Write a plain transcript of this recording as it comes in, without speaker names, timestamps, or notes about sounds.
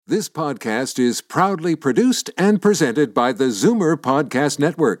This podcast is proudly produced and presented by the ZWIR Podcast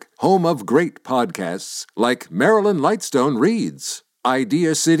Network, home of great podcasts like Marilyn Lightstone Reads,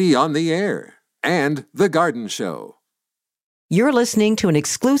 Idea City on the Air, and The Garden Show. You're listening to an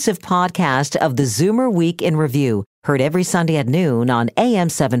exclusive podcast of the ZWIR Week in Review, heard every Sunday at noon on AM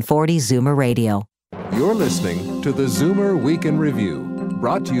 740 ZWIR Radio. You're listening to the ZWIR Week in Review,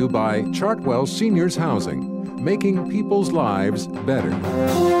 brought to you by Chartwell Seniors Housing, making people's lives better.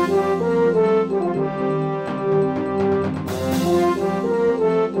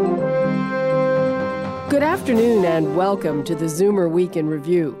 Good afternoon and welcome to the ZWIR Week in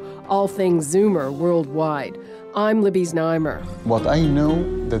Review, all things ZWIR worldwide. I'm Libby Znaimer. What I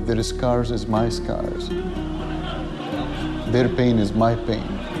know that their scars is my scars. Their pain is my pain.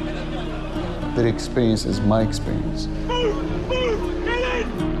 Their experience is my experience.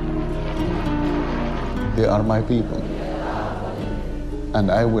 They are my people,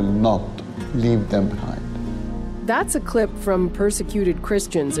 and I will not leave them behind. That's a clip from Persecuted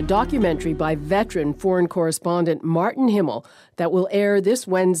Christians, a documentary by veteran foreign correspondent Martin Himel that will air this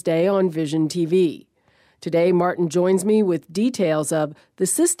Wednesday on Vision TV. Today, Martin joins me with details of the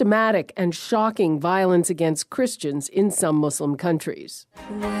systematic and shocking violence against Christians in some Muslim countries.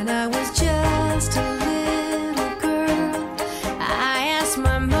 When I was just a little girl, I asked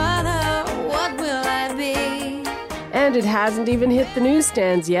my mother, what will I be? And it hasn't even hit the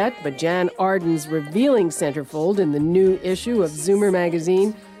newsstands yet, but Jann Arden's revealing centerfold in the new issue of ZWIR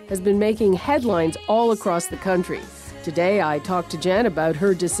magazine has been making headlines all across the country. Today, I talked to Jann about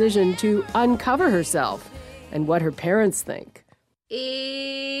her decision to uncover herself and what her parents think.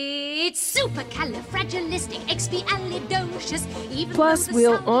 It's supercalifragilisticexpialidocious. Plus,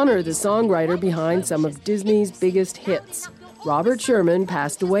 we'll honor the songwriter behind some of Disney's biggest hits. Robert Sherman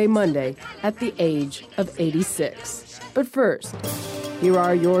passed away Monday at the age of 86. But first, here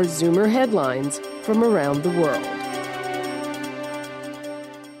are your ZWIR headlines from around the world.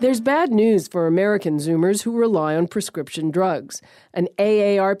 There's bad news for American Zoomers who rely on prescription drugs. An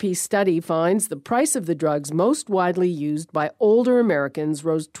AARP study finds the price of the drugs most widely used by older Americans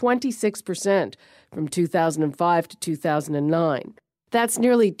rose 26% from 2005 to 2009. That's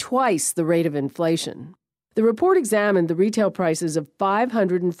nearly twice the rate of inflation. The report examined the retail prices of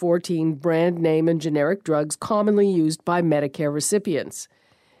 514 brand name and generic drugs commonly used by Medicare recipients.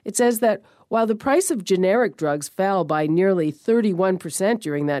 It says that while the price of generic drugs fell by nearly 31%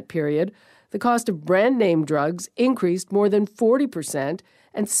 during that period, the cost of brand-name drugs increased more than 40%,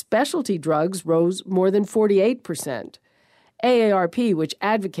 and specialty drugs rose more than 48%. AARP, which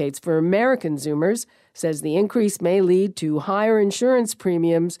advocates for American Zoomers, says the increase may lead to higher insurance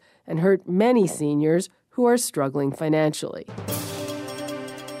premiums and hurt many seniors who are struggling financially.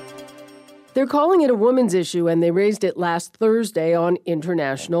 They're calling it a women's issue, and they raised it last Thursday on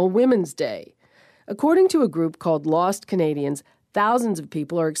International Women's Day. According to a group called Lost Canadians, thousands of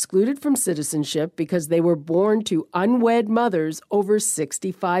people are excluded from citizenship because they were born to unwed mothers over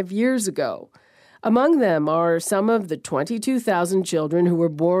 65 years ago. Among them are some of the 22,000 children who were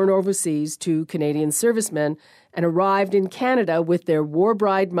born overseas to Canadian servicemen and arrived in Canada with their war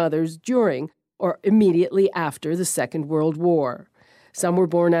bride mothers during or immediately after the Second World War. Some were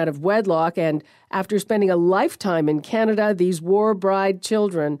born out of wedlock, and after spending a lifetime in Canada, these war bride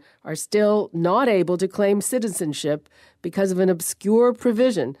children are still not able to claim citizenship because of an obscure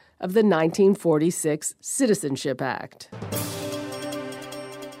provision of the 1946 Citizenship Act.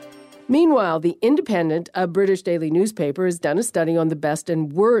 Meanwhile, The Independent, a British daily newspaper, has done a study on the best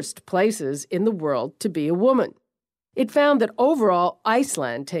and worst places in the world to be a woman. It found that overall,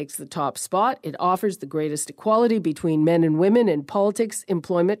 Iceland takes the top spot. It offers the greatest equality between men and women in politics,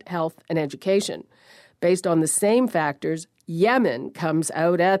 employment, health, and education. Based on the same factors, Yemen comes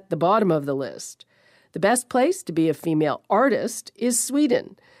out at the bottom of the list. The best place to be a female artist is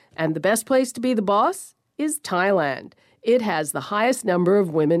Sweden, and the best place to be the boss is Thailand. It has the highest number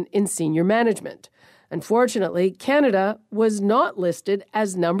of women in senior management. Unfortunately, Canada was not listed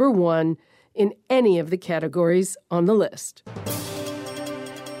as number one in any of the categories on the list.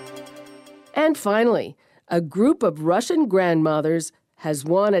 And finally, a group of Russian grandmothers has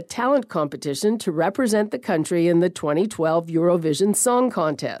won a talent competition to represent the country in the 2012 Eurovision Song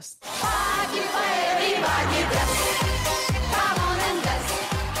Contest.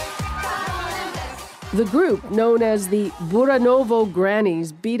 The group, known as the Buranovo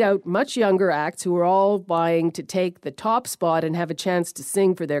Grannies, beat out much younger acts who were all vying to take the top spot and have a chance to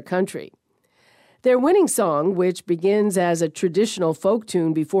sing for their country. Their winning song, which begins as a traditional folk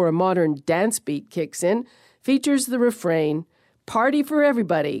tune before a modern dance beat kicks in, features the refrain, "Party for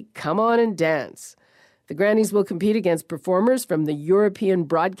everybody, come on and dance." The grannies will compete against performers from the European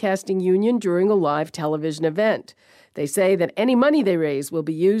Broadcasting Union during a live television event. They say that any money they raise will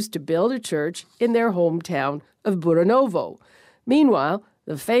be used to build a church in their hometown of Buranovo. Meanwhile,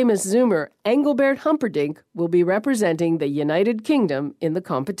 the famous Zoomer Engelbert Humperdinck will be representing the United Kingdom in the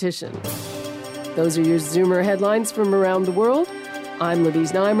competition. Those are your Zoomer headlines from around the world. I'm Libby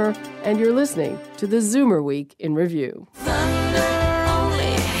Znaimer, and you're listening to the Zoomer Week in Review. Thunder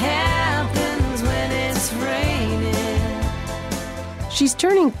only happens when it's raining. She's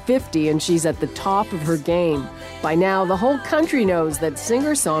turning 50 and she's at the top of her game. By now, the whole country knows that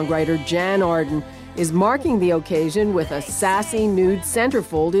singer-songwriter Jann Arden is marking the occasion with a sassy nude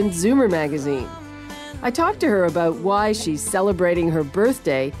centerfold in Zoomer magazine. I talked to her about why she's celebrating her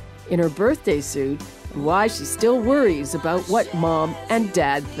birthday in her birthday suit and why she still worries about what mom and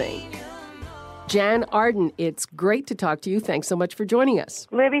dad think. Jann Arden, it's great to talk to you. Thanks so much for joining us.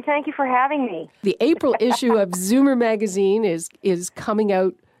 Libby, thank you for having me. The April issue of Zoomer magazine is coming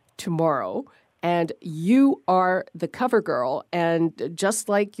out tomorrow, and you are the cover girl. And just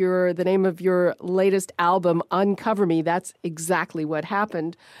like the name of your latest album, Uncover Me, that's exactly what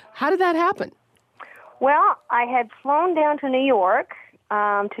happened. How did that happen? Well, I had flown down to New York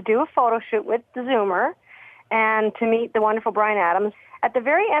to do a photo shoot with the Zoomer and to meet the wonderful Bryan Adams. At the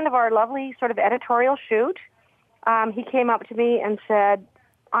very end of our lovely sort of editorial shoot, he came up to me and said,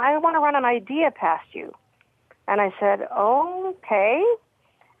 I want to run an idea past you. And I said, okay.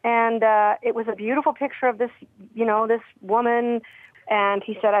 And it was a beautiful picture of this, this woman. And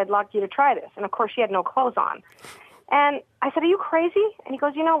he said, I'd like you to try this. And, of course, she had no clothes on. And I said, are you crazy? And he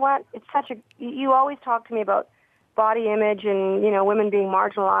goes, you know what? It's you always talk to me about body image and, women being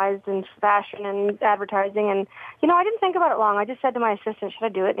marginalized in fashion and advertising. And, I didn't think about it long. I just said to my assistant, should I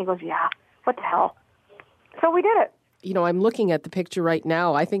do it? And he goes, yeah, what the hell? So we did it. I'm looking at the picture right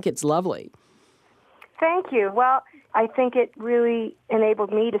now. I think it's lovely. Thank you. Well, I think it really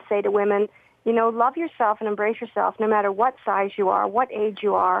enabled me to say to women, love yourself and embrace yourself no matter what size you are, what age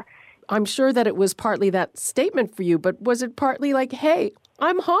you are. I'm sure that it was partly that statement for you, but was it partly like, hey,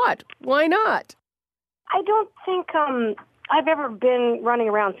 I'm hot, why not? I don't think I've ever been running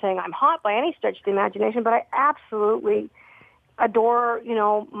around saying I'm hot by any stretch of the imagination, but I absolutely adore,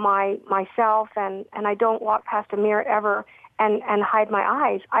 myself, and I don't walk past a mirror ever and hide my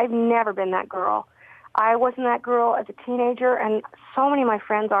eyes. I've never been that girl. I wasn't that girl as a teenager, and so many of my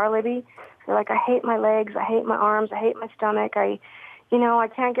friends are, Libby. They're like, I hate my legs, I hate my arms, I hate my stomach, I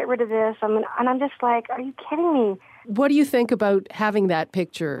can't get rid of this. And I'm just like, are you kidding me? What do you think about having that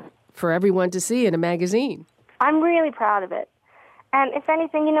picture for everyone to see in a magazine? I'm really proud of it. And if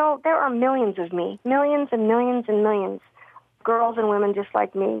anything, there are millions of me, millions and millions and millions, girls and women just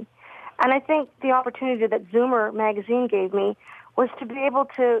like me. And I think the opportunity that Zoomer magazine gave me was to be able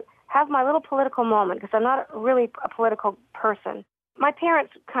to have my little political moment, because I'm not really a political person. My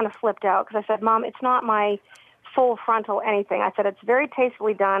parents kind of flipped out because I said, Mom, it's not my full frontal anything. I said, it's very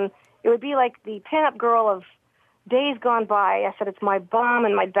tastefully done. It would be like the pinup girl of days gone by. I said, it's my bum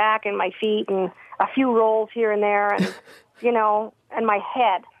and my back and my feet and a few rolls here and there and, and my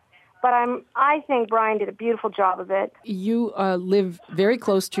head. But I think Bryan did a beautiful job of it. You live very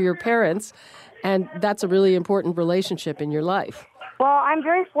close to your parents, and that's a really important relationship in your life. Well, I'm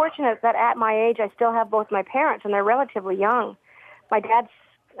very fortunate that at my age I still have both my parents, and they're relatively young. My dad's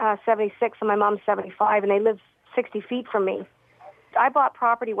 76 and my mom's 75, and they live 60 feet from me. I bought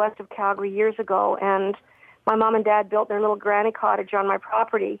property west of Calgary years ago, and my mom and dad built their little granny cottage on my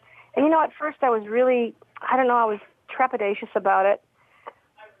property. And, at first I was really, I was trepidatious about it.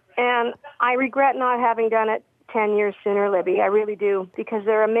 And I regret not having done it 10 years sooner, Libby. I really do, because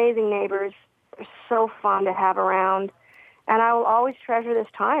they're amazing neighbors. They're so fun to have around. And I will always treasure this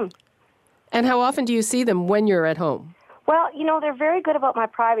time. And how often do you see them when you're at home? Well, they're very good about my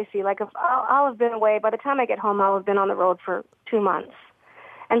privacy. Like, if I'll have been away. By the time I get home, I'll have been on the road for 2 months.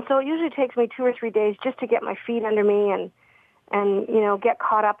 And so it usually takes me 2 or 3 days just to get my feet under me and get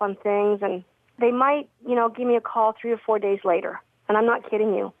caught up on things. And they might, give me a call 3 or 4 days later. And I'm not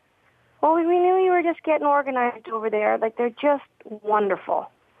kidding you. Well, we knew you were just getting organized over there. Like, they're just wonderful.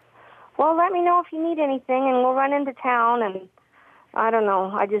 Well, let me know if you need anything, and we'll run into town. And I don't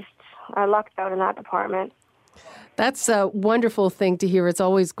know. I lucked out in that department. That's a wonderful thing to hear. It's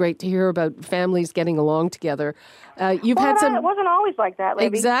always great to hear about families getting along together. It wasn't always like that, Libby.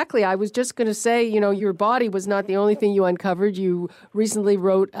 Exactly. I was just going to say, your body was not the only thing you uncovered. You recently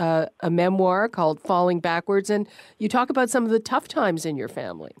wrote a memoir called Falling Backwards, and you talk about some of the tough times in your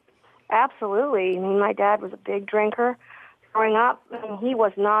family. Absolutely. I mean, my dad was a big drinker growing up, and he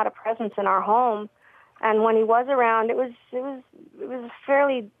was not a presence in our home. And when he was around, it was a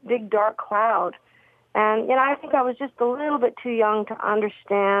fairly big, dark cloud. And, I think I was just a little bit too young to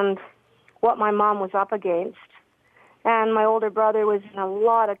understand what my mom was up against. And my older brother was in a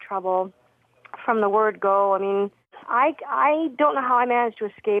lot of trouble from the word go. I mean, I don't know how I managed to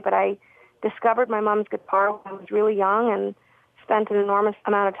escape it. I discovered my mom's guitar when I was really young and spent an enormous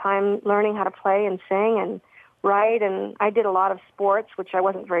amount of time learning how to play and sing and write. And I did a lot of sports, which I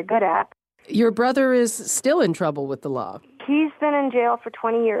wasn't very good at. Your brother is still in trouble with the law. He's been in jail for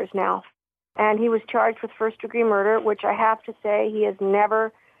 20 years now. And he was charged with first-degree murder, which I have to say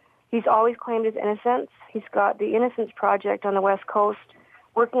he's always claimed his innocence. He's got the Innocence Project on the West Coast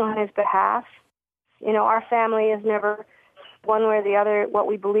working on his behalf. Our family is never one way or the other what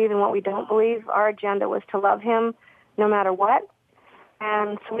we believe and what we don't believe. Our agenda was to love him no matter what.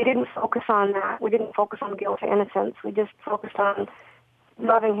 And so we didn't focus on that. We didn't focus on guilt or innocence. We just focused on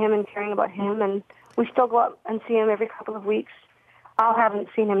loving him and caring about him. And we still go out and see him every couple of weeks. I haven't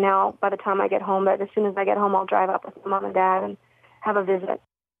seen him now by the time I get home, but as soon as I get home, I'll drive up with Mom and Dad and have a visit.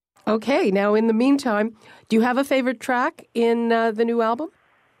 Okay, now in the meantime, do you have a favorite track in the new album?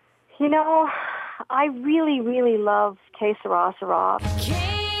 I really, really love Que Sera, Sera.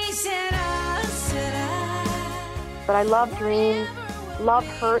 But I love Dreams. Love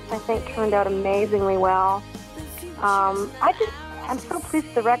Hurts, I think, turned out amazingly well. I'm so pleased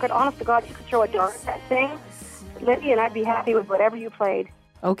with the record. Honest to God, you could throw a dart at that thing, Libby, and I'd be happy with whatever you played.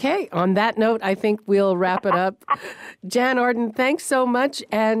 Okay, on that note, I think we'll wrap it up. Jann Arden, thanks so much,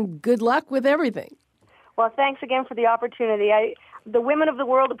 and good luck with everything. Well, thanks again for the opportunity. The women of the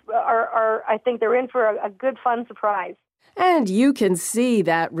world are I think they're in for a good, fun surprise. And you can see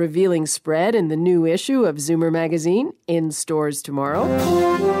that revealing spread in the new issue of ZWIR magazine in stores tomorrow.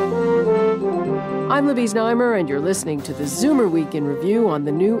 I'm Libby Znaimer, and you're listening to the ZWIR Week in Review on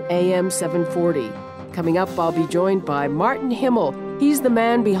the new AM 740. Coming up, I'll be joined by Martin Himel. He's the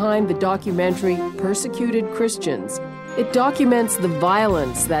man behind the documentary Persecuted Christians. It documents the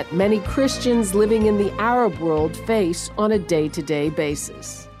violence that many Christians living in the Arab world face on a day-to-day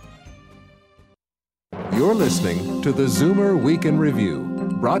basis. You're listening to the ZWIR Week in Review,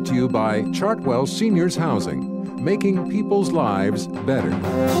 brought to you by Chartwell Seniors Housing, making people's lives better.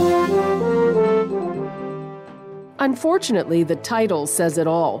 Unfortunately, the title says it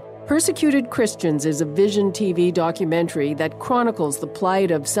all. Persecuted Christians is a Vision TV documentary that chronicles the plight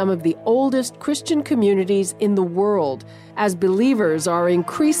of some of the oldest Christian communities in the world, as believers are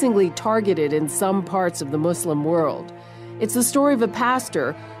increasingly targeted in some parts of the Muslim world. It's the story of a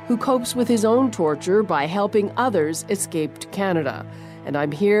pastor who copes with his own torture by helping others escape to Canada. And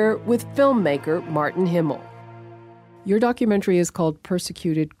I'm here with filmmaker Martin Himel. Your documentary is called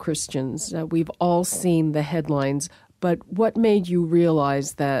Persecuted Christians. We've all seen the headlines. But what made you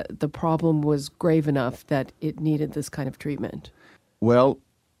realize that the problem was grave enough that it needed this kind of treatment? Well,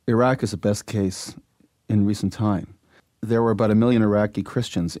 Iraq is the best case in recent time. There were about 1 million Iraqi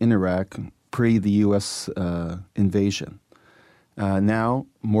Christians in Iraq pre the U.S. invasion. Now,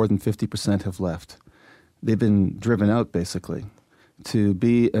 more than 50% have left. They've been driven out, basically. To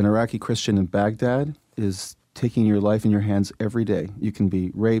be an Iraqi Christian in Baghdad is taking your life in your hands every day. You can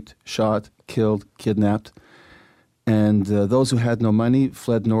be raped, shot, killed, kidnapped. And those who had no money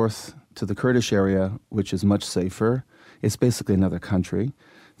fled north to the Kurdish area, which is much safer. It's basically another country.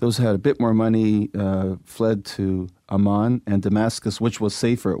 Those who had a bit more money fled to Amman and Damascus, which was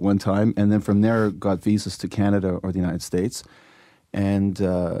safer at one time, and then from there got visas to Canada or the United States. And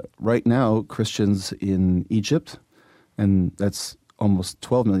right now, Christians in Egypt, and that's almost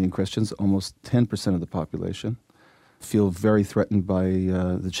 12 million Christians, almost 10% of the population, feel very threatened by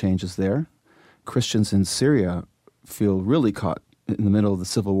the changes there. Christians in Syria feel really caught in the middle of the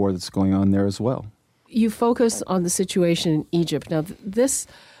civil war that's going on there as well. You focus on the situation in Egypt. Now, this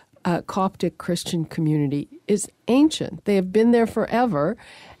Coptic Christian community is ancient. They have been there forever.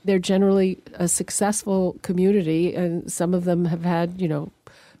 They're generally a successful community, and some of them have had,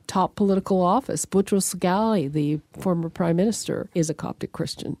 top political office. Boutros Ghali, the former prime minister, is a Coptic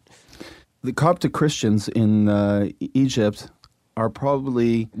Christian. The Coptic Christians in Egypt are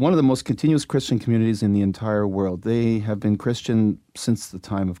probably one of the most continuous Christian communities in the entire world. They have been Christian since the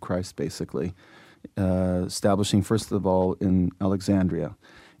time of Christ, basically, establishing, first of all, in Alexandria.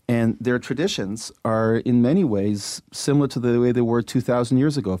 And their traditions are, in many ways, similar to the way they were 2,000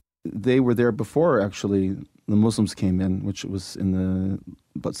 years ago. They were there before, actually, the Muslims came in, which was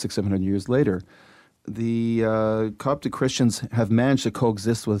about 600-700 years later. The Coptic Christians have managed to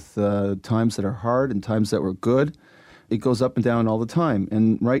coexist with times that are hard and times that were good. it goes up and down all the time.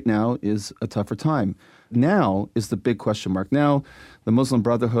 And right now is a tougher time. Now is the big question mark. Now, the Muslim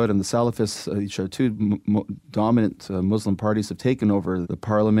Brotherhood and the Salafists, which are two dominant Muslim parties, have taken over the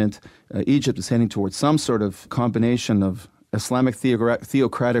parliament. Egypt is heading towards some sort of combination of Islamic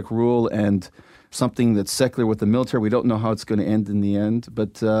theocratic rule and something that's secular with the military. We don't know how it's going to end in the end,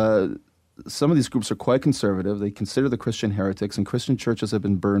 but some of these groups are quite conservative. They consider the Christian heretics, and Christian churches have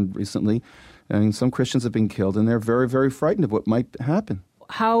been burned recently, and some Christians have been killed, and they're very, very frightened of what might happen.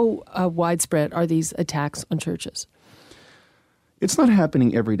 How widespread are these attacks on churches? It's not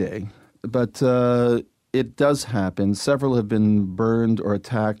happening every day, but it does happen. Several have been burned or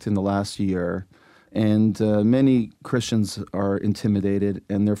attacked in the last year, and many Christians are intimidated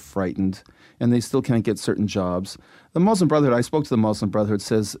and they're frightened, and they still can't get certain jobs. The Muslim Brotherhood, I spoke to the Muslim Brotherhood,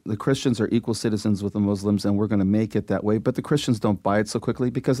 says the Christians are equal citizens with the Muslims and we're going to make it that way, but the Christians don't buy it so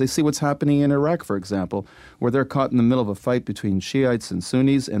quickly because they see what's happening in Iraq, for example, where they're caught in the middle of a fight between Shiites and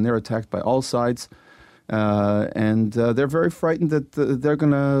Sunnis, and they're attacked by all sides. And they're very frightened that they're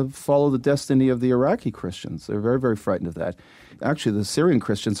going to follow the destiny of the Iraqi Christians. They're very, very frightened of that. Actually, the Syrian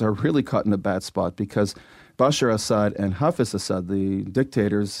Christians are really caught in a bad spot because Bashar Assad and Hafiz Assad, the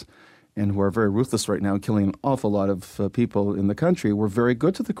dictators, and who are very ruthless right now, killing an awful lot of people in the country, were very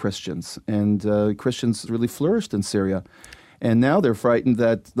good to the Christians. And Christians really flourished in Syria. And now they're frightened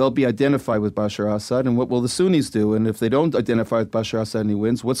that they'll be identified with Bashar Assad, and what will the Sunnis do? And if they don't identify with Bashar Assad and he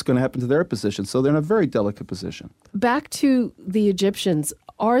wins, what's going to happen to their position? So they're in a very delicate position. Back to the Egyptians.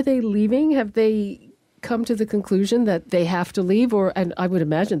 Are they leaving? Have they come to the conclusion that they have to leave? And I would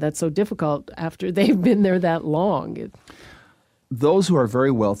imagine that's so difficult after they've been there that long. Those who are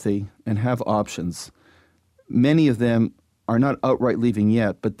very wealthy and have options, many of them are not outright leaving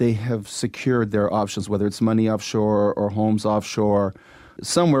yet, but they have secured their options, whether it's money offshore or homes offshore,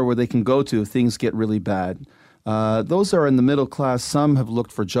 somewhere where they can go to if things get really bad. Those are in the middle class. Some have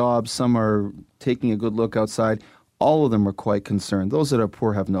looked for jobs. Some are taking a good look outside. All of them are quite concerned. Those that are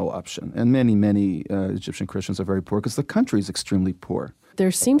poor have no option. And many, many Egyptian Christians are very poor because the country is extremely poor.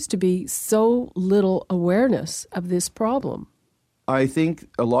 There seems to be so little awareness of this problem. I think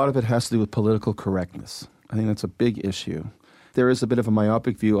a lot of it has to do with political correctness. I think that's a big issue. There is a bit of a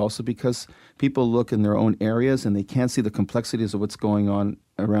myopic view also because people look in their own areas and they can't see the complexities of what's going on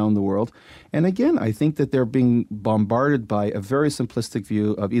around the world. And again, I think that they're being bombarded by a very simplistic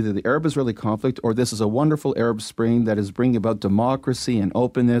view of either the Arab-Israeli conflict or this is a wonderful Arab Spring that is bringing about democracy and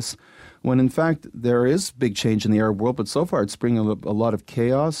openness, when in fact there is big change in the Arab world, but so far it's bringing a lot of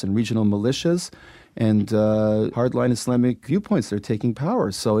chaos and regional militias and hardline Islamic viewpoints that are taking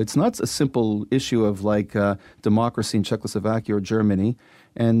power. So it's not a simple issue of like democracy in Czechoslovakia or Germany.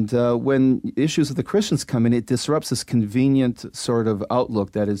 And when issues of the Christians come in, it disrupts this convenient sort of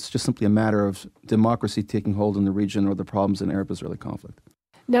outlook that is just simply a matter of democracy taking hold in the region or the problems in Arab-Israeli conflict.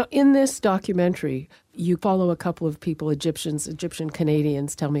 Now, in this documentary, you follow a couple of people, Egyptian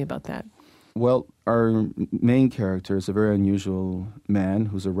Canadians. Tell me about that. Well, our main character is a very unusual man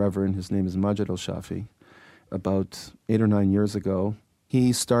who's a reverend. His name is Majid al-Shafi. About 8 or 9 years ago,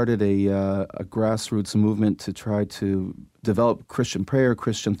 he started a grassroots movement to try to develop Christian prayer,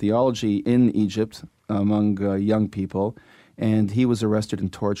 Christian theology in Egypt among young people, and he was arrested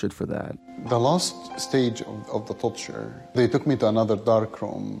and tortured for that. The last stage of the torture, they took me to another dark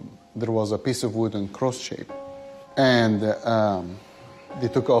room. There was a piece of wood in cross shape, and they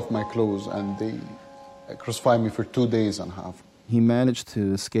took off my clothes and they crucified me for 2 days and a half. He managed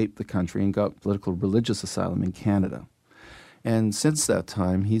to escape the country and got political religious asylum in Canada. And since that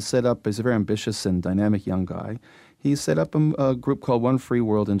time, he set up, he's a very ambitious and dynamic young guy, he set up a group called One Free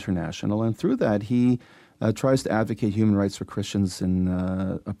World International, and through that he tries to advocate human rights for Christians in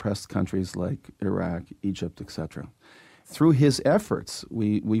oppressed countries like Iraq, Egypt, etc. Through his efforts,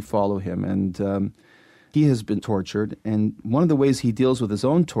 we follow him, and he has been tortured, and one of the ways he deals with his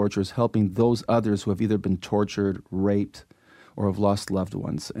own torture is helping those others who have either been tortured, raped, or have lost loved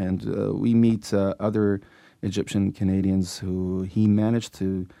ones. And we meet other Egyptian Canadians who he managed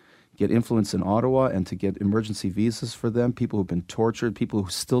to get influence in Ottawa and to get emergency visas for them, people who've been tortured, people who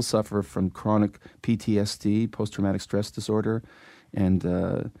still suffer from chronic PTSD, post-traumatic stress disorder, and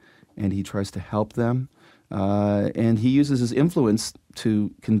he tries to help them. And he uses his influence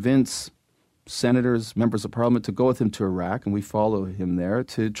to convince senators, members of parliament to go with him to Iraq, and we follow him there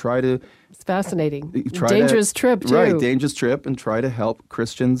to try to... It's fascinating. Dangerous trip, too. Right, dangerous trip, and try to help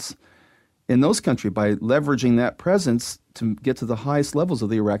Christians in those countries by leveraging that presence to get to the highest levels of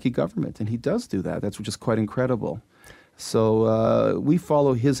the Iraqi government. And he does do that. That's just quite incredible. So we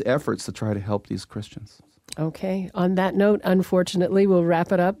follow his efforts to try to help these Christians. Okay. On that note, unfortunately, we'll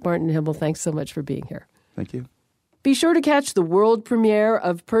wrap it up. Martin Himel, thanks so much for being here. Thank you. Be sure to catch the world premiere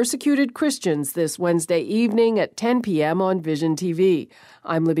of Persecuted Christians this Wednesday evening at 10 p.m. on Vision TV.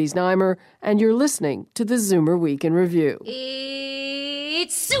 I'm Libby Znaimer, and you're listening to the Zoomer Week in Review.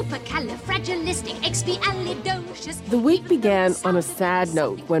 It's supercalifragilisticexpialidocious. The week began on a sad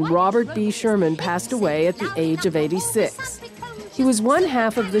note when Robert B. Sherman passed away at the age of 86. He was one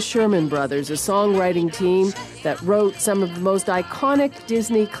half of the Sherman Brothers, a songwriting team that wrote some of the most iconic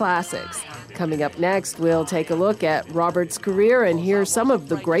Disney classics. Coming up next, we'll take a look at Robert's career and hear some of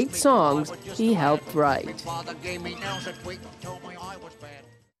the great songs he helped write.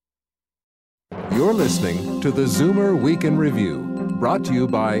 You're listening to the Zoomer Week in Review, brought to you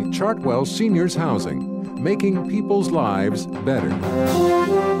by Chartwell Seniors Housing, making people's lives better.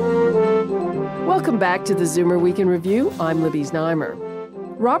 Welcome back to the Zoomer Week in Review. I'm Libby Znaimer.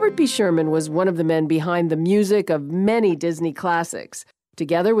 Robert B. Sherman was one of the men behind the music of many Disney classics.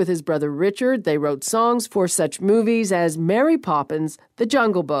 Together with his brother Richard, they wrote songs for such movies as Mary Poppins, The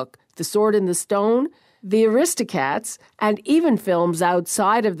Jungle Book, The Sword and the Stone, The Aristocats, and even films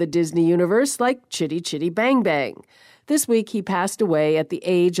outside of the Disney universe like Chitty Chitty Bang Bang. This week he passed away at the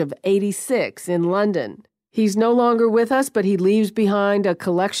age of 86 in London. He's no longer with us, but he leaves behind a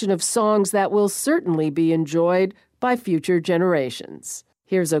collection of songs that will certainly be enjoyed by future generations.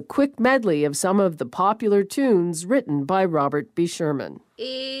 Here's a quick medley of some of the popular tunes written by Robert B. Sherman.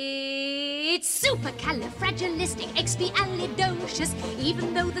 It's supercalifragilisticexpialidocious,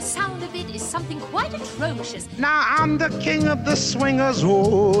 even though the sound of it is something quite atrocious. Now I'm the king of the swingers,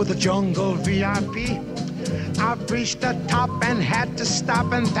 oh, the jungle VIP. I've reached the top and had to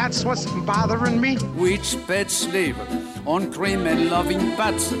stop, and that's what's bothering me. Which pet slave on cream and loving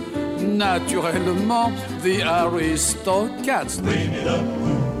pats? Naturellement, the aristocrats.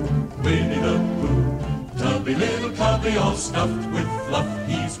 Winnie-the-Pooh, tubby little cubby all stuffed with fluff.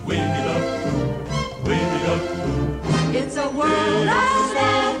 He's Winnie-the-Pooh, Winnie-the-Pooh. It's a world of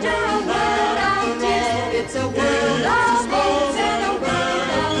laughter, a world of tears. It's a world of hope and a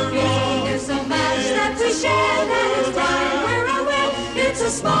world of fear. There's so much that we share that it's time we're aware. It's a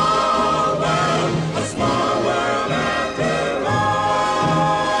small world after all.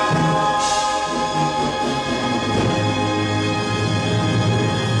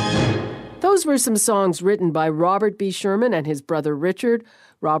 Those were some songs written by Robert B. Sherman and his brother Richard.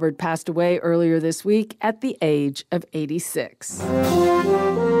 Robert passed away earlier this week at the age of 86.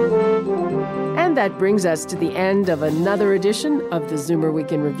 And that brings us to the end of another edition of the Zoomer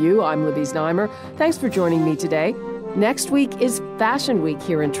Week in Review. I'm Libby Znaimer. Thanks for joining me today. Next week is Fashion Week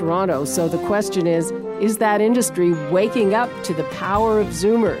here in Toronto, so the question is that industry waking up to the power of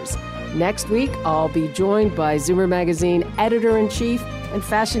Zoomers? Next week, I'll be joined by Zoomer Magazine Editor-in-Chief and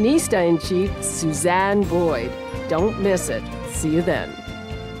Fashionista-in-Chief Suzanne Boyd. Don't miss it. See you then.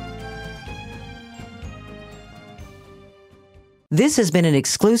 This has been an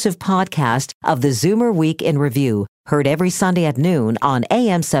exclusive podcast of the Zoomer Week in Review, heard every Sunday at noon on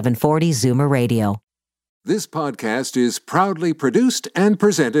AM 740 Zoomer Radio. This podcast is proudly produced and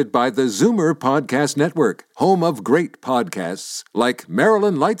presented by the Zoomer Podcast Network, home of great podcasts like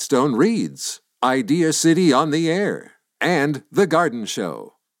Marilyn Lightstone Reads, Idea City on the Air, and The Garden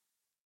Show.